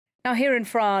Now, here in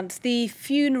France, the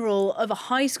funeral of a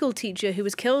high school teacher who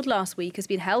was killed last week has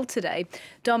been held today.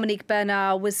 Dominique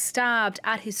Bernard was stabbed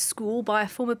at his school by a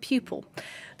former pupil.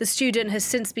 The student has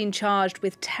since been charged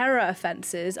with terror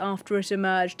offences after it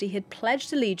emerged he had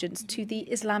pledged allegiance to the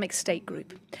Islamic State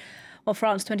group. Well,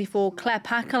 France 24, Claire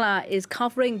Paccalin is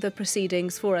covering the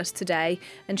proceedings for us today,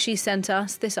 and she sent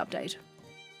us this update.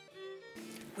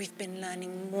 We've been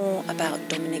learning more about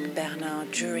Dominique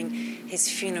Bernard during his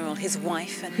funeral. His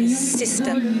wife and his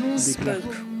sister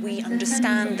spoke. We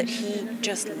understand that he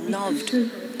just loved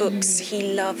books.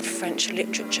 He loved French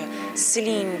literature.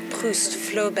 Céline, Proust,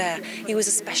 Flaubert. He was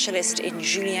a specialist in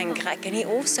Julien Grec, and he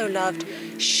also loved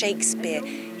Shakespeare.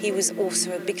 He was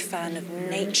also a big fan of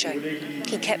nature.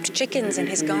 He kept chickens in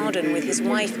his garden with his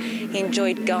wife. He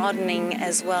enjoyed gardening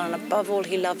as well, and above all,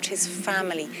 he loved his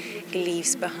family. He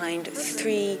leaves behind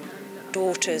 3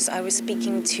 daughters. I was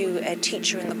speaking to a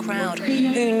teacher in the crowd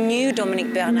who knew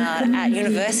Dominique Bernard at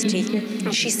university,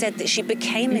 and she said that she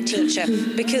became a teacher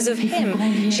because of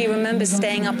him. She remembers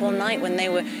staying up all night when they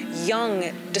were young,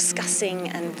 discussing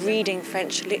and reading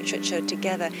French literature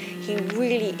together. He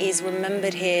really is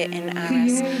remembered here in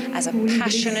Arras as a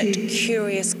passionate,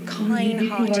 curious,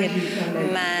 kind-hearted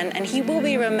man, and he will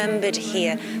be remembered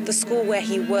here. The school where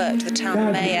he worked, the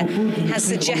town mayor, has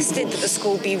suggested that the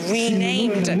school be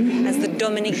renamed as the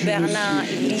Dominique Bernard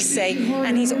Lycée,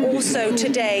 and he's also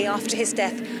today, after his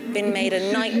death, been made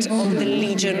a Knight of the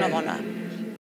Legion of Honor.